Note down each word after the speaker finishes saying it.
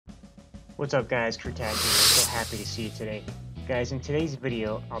What's up guys, Tasche here. So happy to see you today. Guys, in today's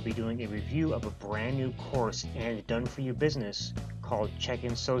video, I'll be doing a review of a brand new course and done-for-you business called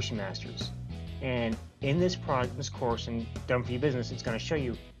CheckIn SociMasters. And in this course and done-for-you business, it's going to show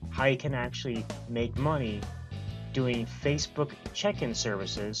you how you can actually make money doing Facebook check-in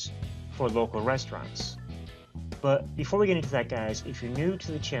services for local restaurants. But before we get into that, guys, if you're new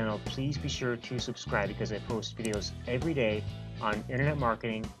to the channel, please be sure to subscribe because I post videos every day on internet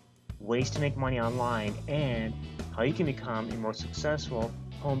marketing, ways to make money online, and how you can become a more successful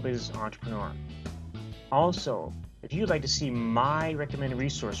home business entrepreneur. Also, if you'd like to see my recommended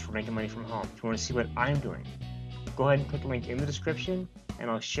resource for making money from home, if you want to see what I'm doing, go ahead and click the link in the description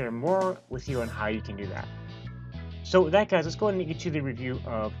and I'll share more with you on how you can do that. So with that, guys, let's go ahead and get to the review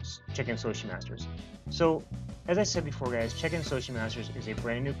of CheckIn SociMasters. So as I said before, guys, CheckIn SociMasters is a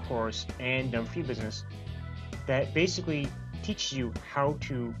brand new course and done-for-you business that basically teaches you how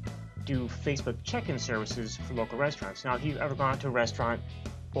to do Facebook check-in services for local restaurants. Now, if you've ever gone to a restaurant,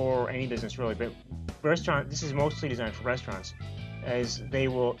 or any business really, but this is mostly designed for restaurants, as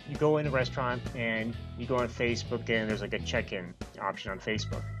you go in a restaurant and you go on Facebook and there's like a check-in option on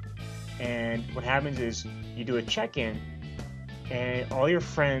Facebook. And what happens is you do a check-in and all your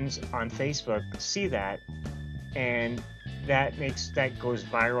friends on Facebook see that, and that goes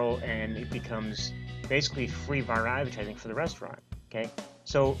viral and it becomes basically free viral advertising for the restaurant. Okay,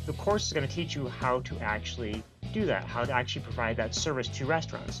 so the course is going to teach you how to actually do that, how to actually provide that service to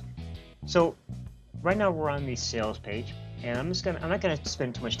restaurants. So right now we're on the sales page, and I'm not going to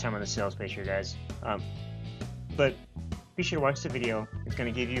spend too much time on the sales page here, guys. But be sure to watch the video. It's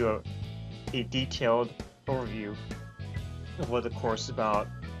going to give you a detailed overview of what the course is about.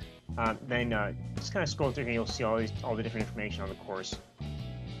 Then just kind of scroll through and you'll see all the different information on the course.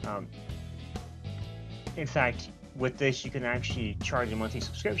 In fact, with this, you can actually charge a monthly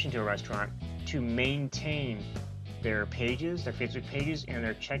subscription to a restaurant to maintain their pages, their Facebook pages, and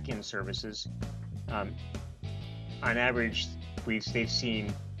their check-in services. On average, they've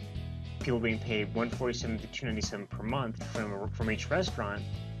seen people being paid $147 to $297 per month from each restaurant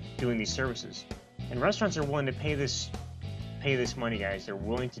doing these services. And restaurants are willing to pay this money, guys. They're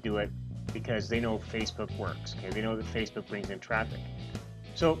willing to do it because they know Facebook works. Okay, they know that Facebook brings in traffic.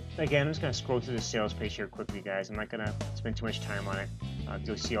 So again, I'm just going to scroll through the sales page here quickly, guys. I'm not going to spend too much time on it.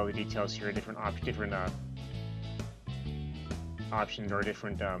 You'll see all the details here, different options or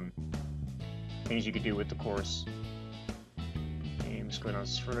different things you could do with the course. And I'm just going on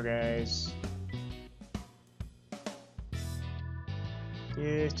further, guys.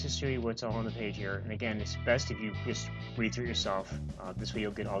 Just to show you what's all on the page here. And again, it's best if you just read through it yourself. This way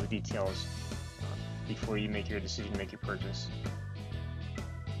you'll get all the details before you make your decision to make your purchase.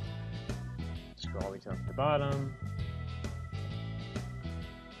 Scroll all the way down to the bottom.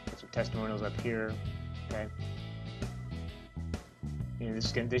 Get some testimonials up here. Okay. And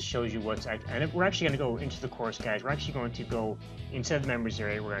this shows you what's and we're actually going to go into the course, guys. We're actually going to go inside the members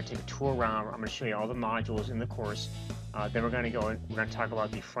area. We're going to take a tour around. I'm going to show you all the modules in the course. Then we're going to go and we're going to talk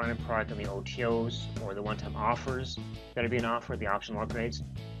about the front-end product and the OTOs, or the one-time offers that are being offered, the optional upgrades,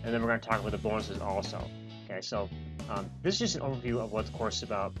 and then we're going to talk about the bonuses also. Okay, so this is just an overview of what the course is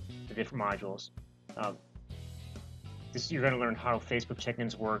about, the different modules. You're going to learn how Facebook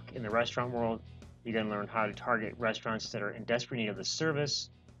check-ins work in the restaurant world. You're going to learn how to target restaurants that are in desperate need of the service,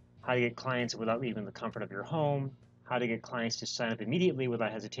 how to get clients without leaving the comfort of your home, how to get clients to sign up immediately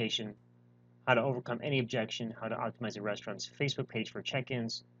without hesitation, how to overcome any objection, how to optimize a restaurant's Facebook page for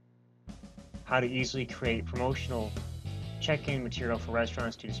check-ins, how to easily create promotional check-in material for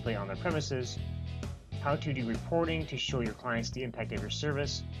restaurants to display on their premises, how to do reporting to show your clients the impact of your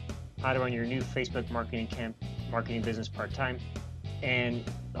service, how to run your new Facebook marketing business part-time, and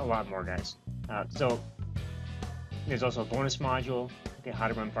a lot more, guys. So there's also a bonus module, okay, how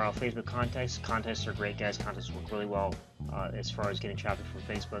to run viral Facebook contests. Contests are great, guys. Contests work really well as far as getting traffic from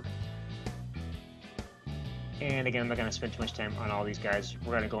Facebook. And again, I'm not going to spend too much time on all these, guys.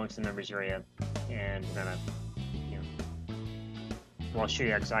 We're going to go into the members area, and we're going to, I'll show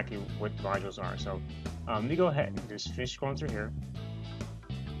you exactly what the modules are. So let me go ahead and just finish going through here.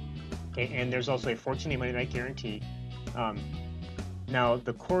 Okay, and there's also a 14-day money-back guarantee. Now,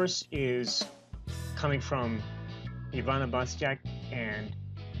 the course is coming from Ivana Bosnjak and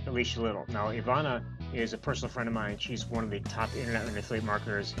Alicia Lyttle. Now, Ivana is a personal friend of mine. She's one of the top internet and affiliate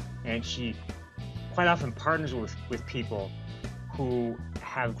marketers, and she quite often partners with people who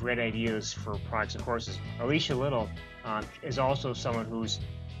have great ideas for products and courses. Alicia Lyttle is also someone who's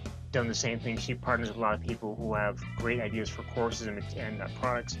done the same thing. She partners with a lot of people who have great ideas for courses and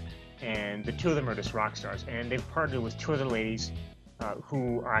products, and the two of them are just rock stars. And they've partnered with two other ladies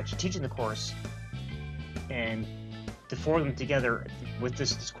who are actually teaching the course, and the four of them together with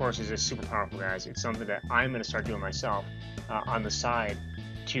this course is just super powerful, guys. It's something that I'm going to start doing myself on the side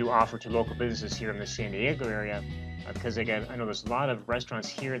to offer to local businesses here in the San Diego area, because again, I know there's a lot of restaurants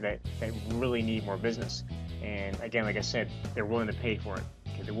here that really need more business, and again, like I said, they're willing to pay for it.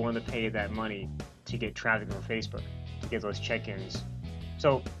 Okay? They're willing to pay that money to get traffic from Facebook, to get those check-ins.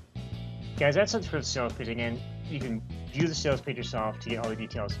 So guys, that's it for the sales page. Again, you can view the sales page yourself to get all the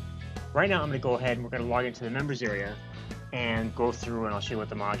details. Right now I'm going to go ahead and we're going to log into the members area and go through, and I'll show you what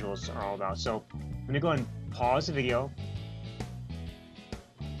the modules are all about. So I'm going to go and pause the video,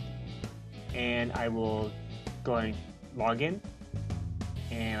 and I will go ahead and log in,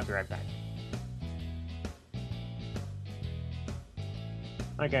 and I'll be right back.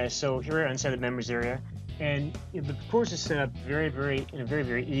 Alright guys, so here we are inside the members area, and the course is set up in a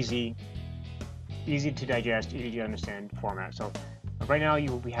very easy to digest, easy to understand format. So right now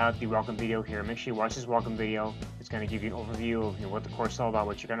we have the welcome video here. Make sure you watch this welcome video. It's going to give you an overview of what the course is all about,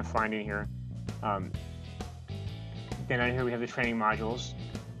 what you're going to find in here. Then on here we have the training modules.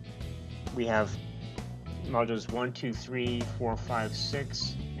 We have modules 1, 2, 3, 4, 5,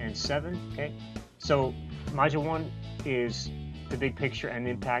 6, and 7. Okay, so module 1 is the big picture and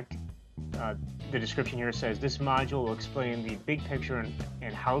impact. The description here says this module will explain the big picture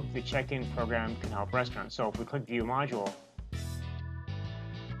and how the check-in program can help restaurants. So if we click view module,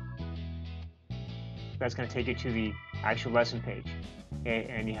 that's going to take you to the actual lesson page. Okay,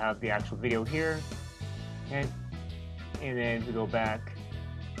 and you have the actual video here, and then we go back,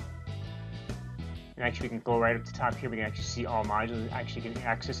 and actually we can go right up to the top here. We can actually see all modules. Actually, you can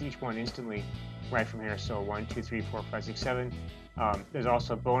access each one instantly right from here. So 1, 2, 3, 4, 5, 6, 7. There's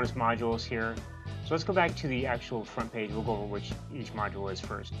also bonus modules here. So let's go back to the actual front page. We'll go over which each module is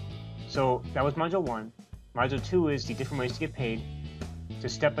first. So that was module 1. Module 2 is the different ways to get paid. So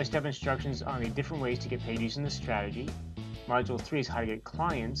step-by-step instructions on the different ways to get paid using this strategy. Module 3 is how to get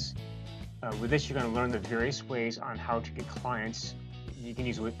clients. With this, you're going to learn the various ways on how to get clients. You can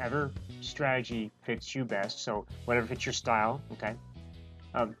use whatever strategy fits you best, so whatever fits your style. Okay.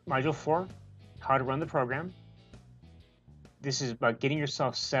 Module 4, how to run the program. This is about getting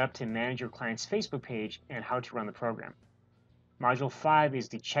yourself set up to manage your client's Facebook page and how to run the program. Module 5 is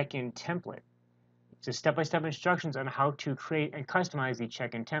the check-in template. It's step-by-step instructions on how to create and customize the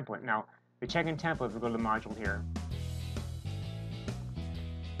check-in template. Now, the check-in template, if we go to the module here,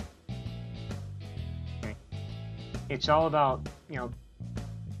 okay, it's all about,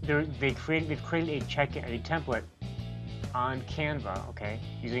 they've created a check-in, a template on Canva, okay,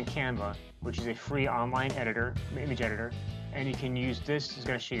 using Canva, which is a free online editor, image editor, and you can use this. It's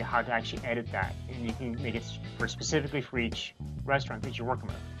going to show you how to actually edit that, and you can make it specifically for each restaurant that you're working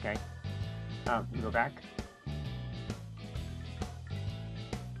with. Okay, you go back.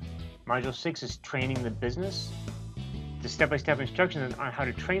 Module 6 is training the business. The step-by-step instructions on how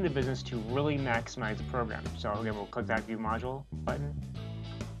to train the business to really maximize the program. So again, we'll click that view module button.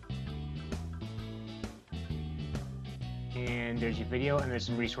 And there's your video, and there's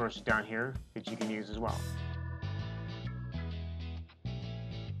some resources down here that you can use as well.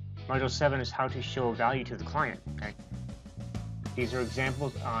 Module 7 is how to show value to the client. Okay, these are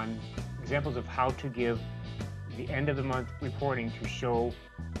examples of how to give the end of the month reporting to show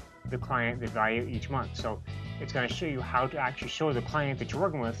the client the value each month. So it's going to show you how to actually show the client that you're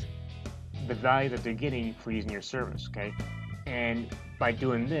working with the value that they're getting for using your service. Okay, and by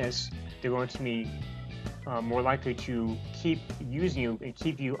doing this, they're going to be more likely to keep using you and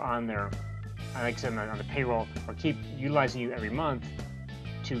keep you on their, like I said, on the payroll, or keep utilizing you every month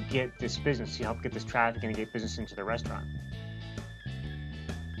to get this business, to help get this traffic and get business into the restaurant.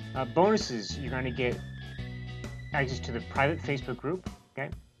 Bonuses, you're going to get access to the private Facebook group. Okay,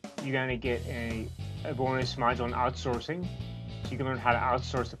 you're going to get a bonus module on outsourcing, so you can learn how to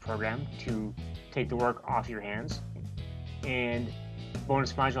outsource the program to take the work off your hands. And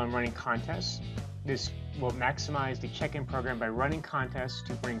bonus module on running contests. This will maximize the check-in program by running contests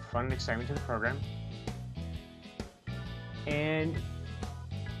to bring fun and excitement to the program. And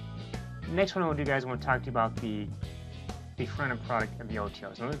the next one I want to do, guys, I want to talk to you about the front-end product and the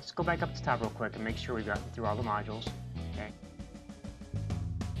OTOs. Now let's go back up to the top real quick and make sure we've gotten through all the modules. Okay.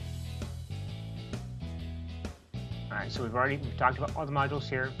 Alright, so we've talked about all the modules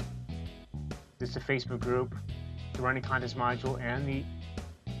here. This is the Facebook group, the running contest module, and the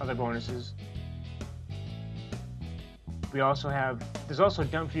other bonuses. We also have, there's also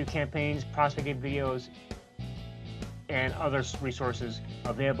done for you campaigns, prospecting videos, and other resources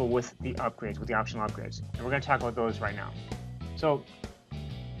available with the upgrades, with the optional upgrades. And we're going to talk about those right now. So,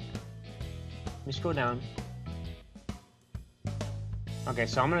 let's go down. Okay,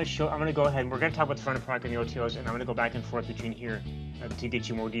 so I'm gonna go ahead and we're gonna talk about the front end product and the OTOs, and I'm gonna go back and forth between here to get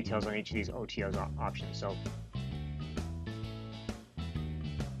you more details on each of these OTOs options. So,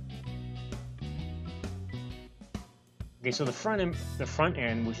 okay, so the front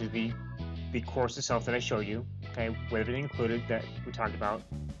end, which is the course itself that I showed you, okay, with everything included that we talked about.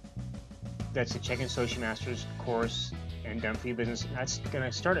 That's the CheckIn SociMasters course and done for you business. That's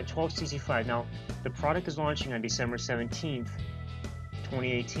gonna start at $12.65. Now, the product is launching on December 17th,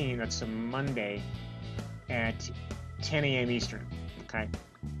 2018. That's a Monday at 10 a.m. Eastern. Okay,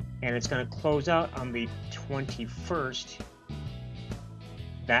 and it's gonna close out on the 21st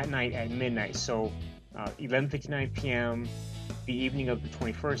that night at midnight. So 11:59 p.m. the evening of the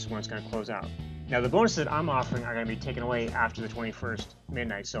 21st is when it's going to close out. Now the bonuses that I'm offering are going to be taken away after the 21st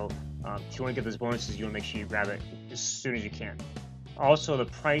midnight. So if you want to get those bonuses, you want to make sure you grab it as soon as you can. Also, the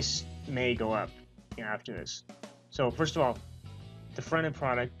price may go up after this. So first of all, the front end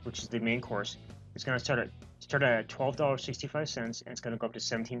product, which is the main course, is going to start at $12.65, and it's going to go up to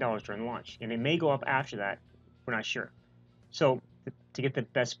 $17 during the launch. And it may go up after that. We're not sure. So to get the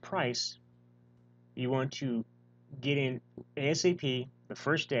best price, you want to get in ASAP the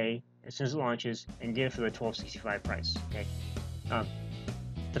first day as soon as it launches and get it for the $12.65 price. Okay.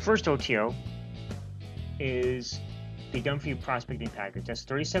 The first OTO is the Done For You Prospecting Package. That's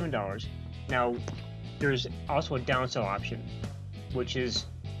 $37. Now, there's also a downsell option, which is,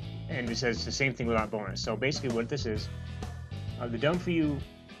 and it says the same thing without bonus. So basically, what this is, the Done For You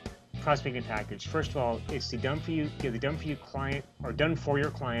Prospecting Package. First of all, it's the Done For You, the Done For You client, or Done For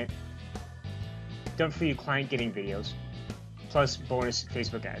Your client, Done For You client getting videos, plus bonus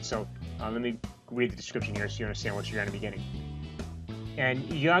Facebook ads. So let me read the description here so you understand what you're going to be getting.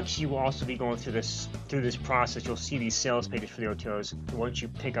 And you actually will also be going through this process. You'll see these sales pages for the OTOs. Once you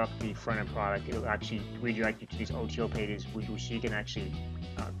pick up the front end product, it'll actually redirect you to these OTO pages, which you can actually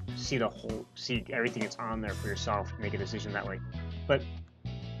see everything that's on there for yourself, make a decision that way. But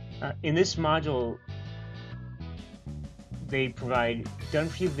in this module, they provide done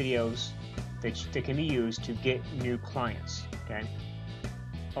for you videos that can be used to get new clients, okay?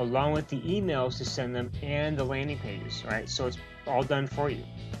 Along with the emails to send them and the landing pages, right? So it's all done for you.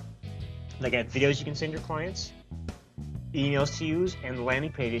 Like at videos you can send your clients, emails to use, and the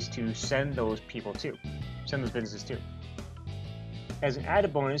landing pages to send those people to, send those businesses to. As an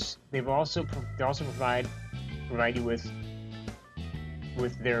added bonus, they also provide you with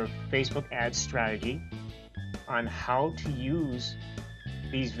their Facebook ads strategy on how to use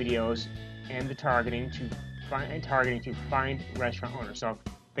these videos and the targeting to find restaurant owners. So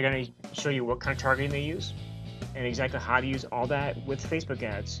they're going to show you what kind of targeting they use and exactly how to use all that with Facebook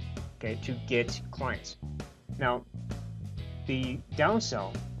ads, okay, to get clients. Now, the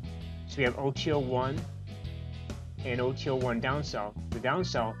downsell, so we have OTO 1 and OTO 1 downsell. The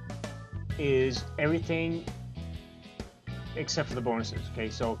downsell is everything except for the bonuses, okay?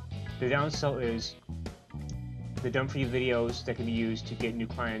 So the downsell is the done for you videos that can be used to get new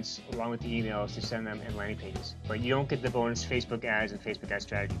clients along with the emails to send them and landing pages. But you don't get the bonus Facebook ads and Facebook ad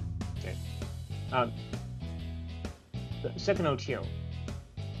strategy, okay? The second OTO,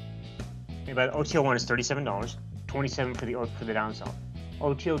 but OTO 1 is $37, $27 for the downsell.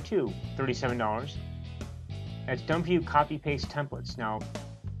 OTO 2, $37. That's done for you copy paste templates. Now,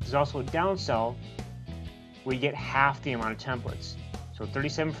 there's also a downsell where you get half the amount of templates. So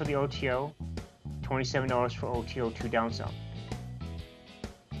 $37 for the OTO, $27 for OTO 2 downsell.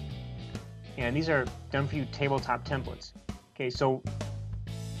 And these are done for you tabletop templates. Okay, so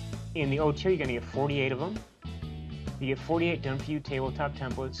in the OTO, you're going to get 48 of them. You get 48 done for you tabletop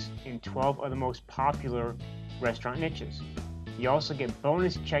templates in 12 of the most popular restaurant niches. You also get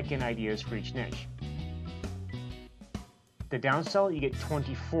bonus check-in ideas for each niche. The downsell, you get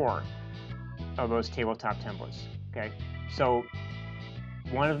 24 of those tabletop templates. Okay, so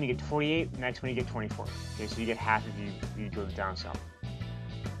one of them you get 48, the next one you get 24. Okay, so you get half if you do the downsell.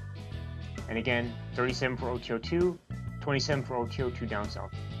 And again, 37 for OTO 2, 27 for OTO 2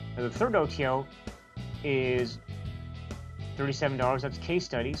 downsell. Now the third OTO is $37, that's case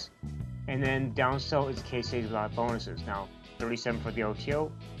studies, and then downsell is case studies without bonuses. Now, 37 for the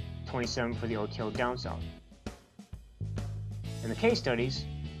OTO, 27 for the OTO downsell. In the case studies,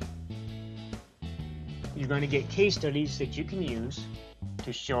 you're going to get case studies that you can use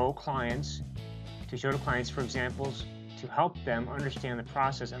to show to clients, for examples, to help them understand the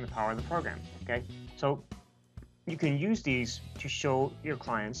process and the power of the program. Okay, so you can use these to show your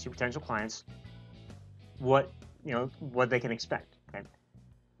clients, your potential clients, what they can expect. Okay,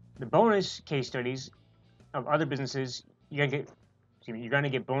 the bonus case studies of other businesses, you're going to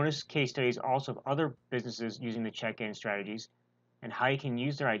get bonus case studies also of other businesses using the check-in strategies, and how you can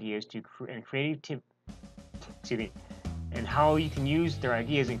use their ideas to and how you can use their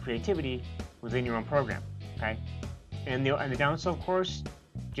ideas and creativity within your own program. Okay, and the downsell course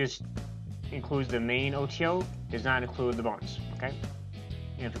just includes the main OTO, does not include the bonus. Okay,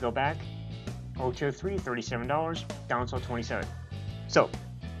 and if we go back, OTO 3, $37, downsell $27. So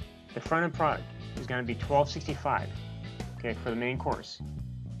the front end product is going to be $12.65. Okay, for the main course,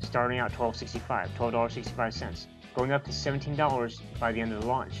 starting out $12.65, $12.65, going up to $17 by the end of the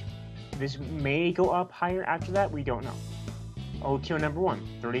launch. This may go up higher after that, we don't know. OTO number 1,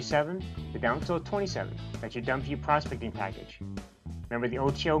 $37, the downsell $27. That's your done for you prospecting package. Remember, the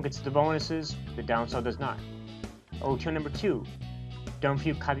OTO gets the bonuses, the downsell does not. OTO number 2, done for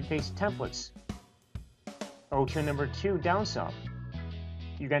you copy paste templates. OTO number 2, downsell.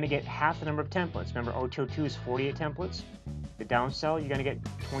 You're going to get half the number of templates. Remember, OTO 2 is 48 templates. The downsell, you're going to get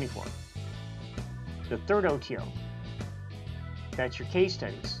 24. The third OTO, that's your case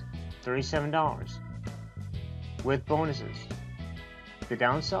studies, $37 with bonuses. The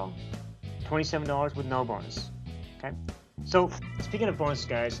downsell, $27 with no bonus. Okay. So speaking of bonuses,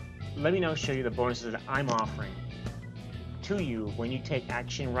 guys, let me now show you the bonuses that I'm offering to you when you take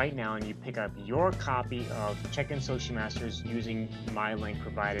action right now and you pick up your copy of CheckIn SociMasters using my link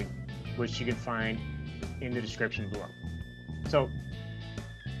provided, which you can find in the description below. So,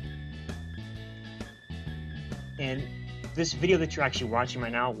 and this video that you're actually watching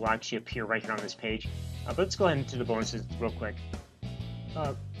right now will actually appear right here on this page. But let's go ahead into the bonuses real quick.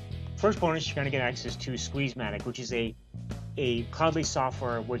 First bonus, you're going to get access to Squeezematic, which is a cloud-based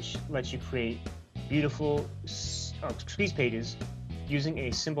software which lets you create beautiful squeeze pages using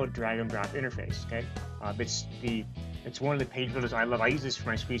a simple drag and drop interface. Okay, it's one of the page builders I love. I use this for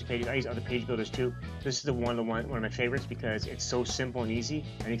my squeeze pages. I use other page builders too. This is one of my favorites because it's so simple and easy,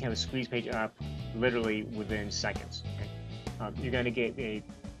 and you can have a squeeze page up literally within seconds. Okay? You're going to get a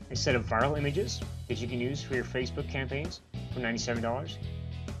set of viral images that you can use for your Facebook campaigns for $97.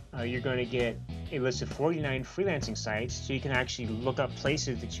 You're going to get a list of 49 freelancing sites, so you can actually look up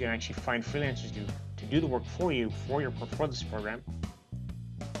places that you can actually find freelancers to do the work for you for this program.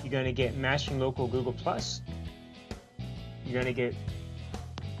 You're going to get Mastering Local Google+. You're going to get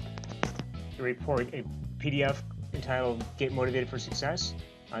a report, a PDF entitled Get Motivated for Success.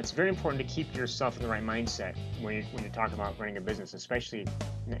 It's very important to keep yourself in the right mindset when you're talking about running a business, especially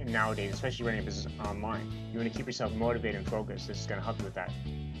nowadays, especially running a business online. You want to keep yourself motivated and focused. This is going to help you with that.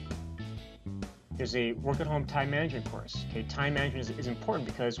 There's a work-at-home time management course. Okay, time management is important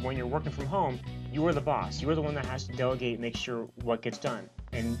because when you're working from home, you are the boss. You are the one that has to delegate, make sure what gets done,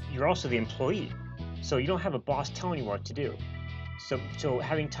 and you're also the employee. So you don't have a boss telling you what to do. So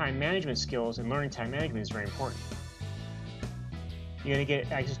having time management skills and learning time management is very important. You're going to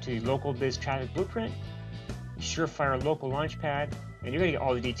get access to the Local Biz Traffic Blueprint, Surefire Local Launchpad, and you're going to get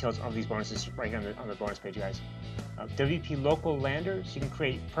all the details of these bonuses right here on the bonus page, guys. WP Local Lander, so you can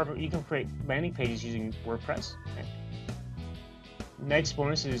create landing pages using WordPress. Okay. Next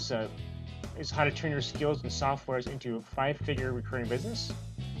bonus is how to turn your skills and softwares into a 5-figure recurring business,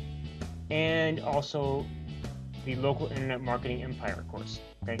 and also the Local Internet Marketing Empire course.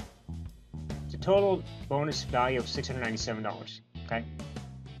 Okay, it's a total bonus value of $697. Okay,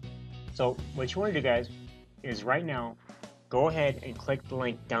 so what you want to do, guys, is right now go ahead and click the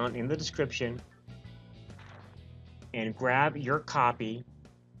link down in the description and grab your copy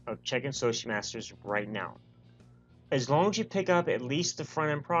of CheckIn SociMasters right now. As long as you pick up at least the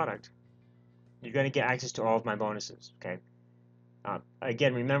front end product, you're going to get access to all of my bonuses. Okay.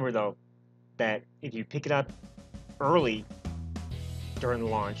 Again, remember though that if you pick it up early during the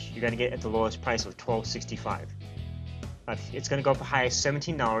launch, you're going to get at the lowest price of $12.65. It's going to go up as high as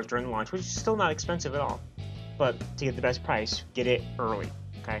 $17 during the launch, which is still not expensive at all. But to get the best price, get it early.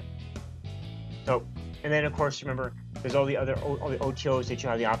 Okay. So, and then of course, remember, there's all the OTOs that you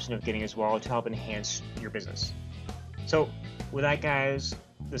have the option of getting as well to help enhance your business. So, with that, guys,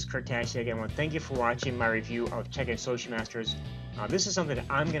 this is Kurt Tasche again. I want to thank you for watching my review of CheckIn SociMasters. This is something that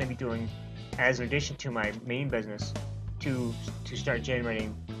I'm going to be doing as an addition to my main business to start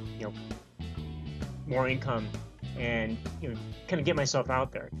generating, more income and kind of get myself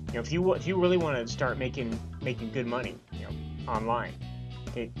out there. If you really want to start making good money, online,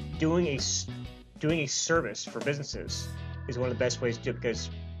 okay, doing a service for businesses is one of the best ways to do it, because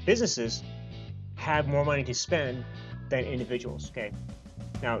businesses have more money to spend than individuals. Okay,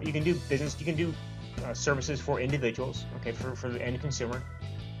 now you can do services for individuals, okay, for the end consumer,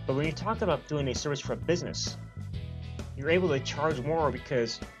 but when you talk about doing a service for a business, you're able to charge more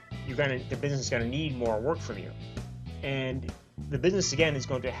because the business is going to need more work from you, and the business again is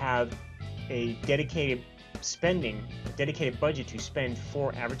going to have a dedicated spending a dedicated budget to spend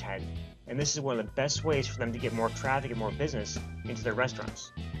for advertising. And this is one of the best ways for them to get more traffic and more business into their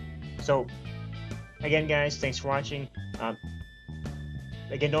restaurants. So again, guys, thanks for watching.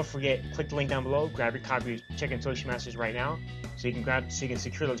 Again, don't forget, click the link down below, grab your copy of CheckIn SociMasters right now, so you can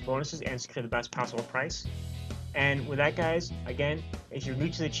secure those bonuses and secure the best possible price. And with that, guys, again, if you're new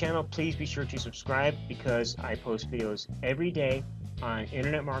to the channel, please be sure to subscribe, because I post videos every day on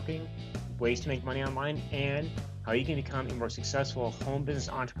internet marketing, ways to make money online, and how you can become a more successful home business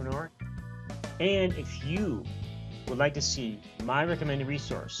entrepreneur. And if you would like to see my recommended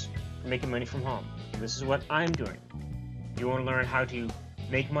resource for making money from home, this is what I'm doing. You want to learn how to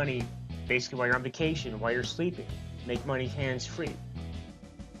make money basically while you're on vacation, while you're sleeping, make money hands-free.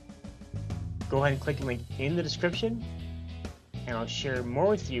 Go ahead and click the link in the description, and I'll share more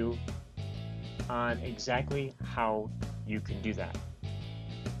with you on exactly how you can do that.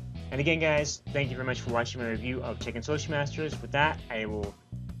 And again, guys, thank you very much for watching my review of CheckIn SociMasters. With that, I will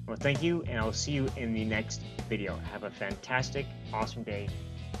thank you, and I'll see you in the next video. Have a fantastic, awesome day.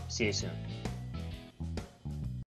 See you soon.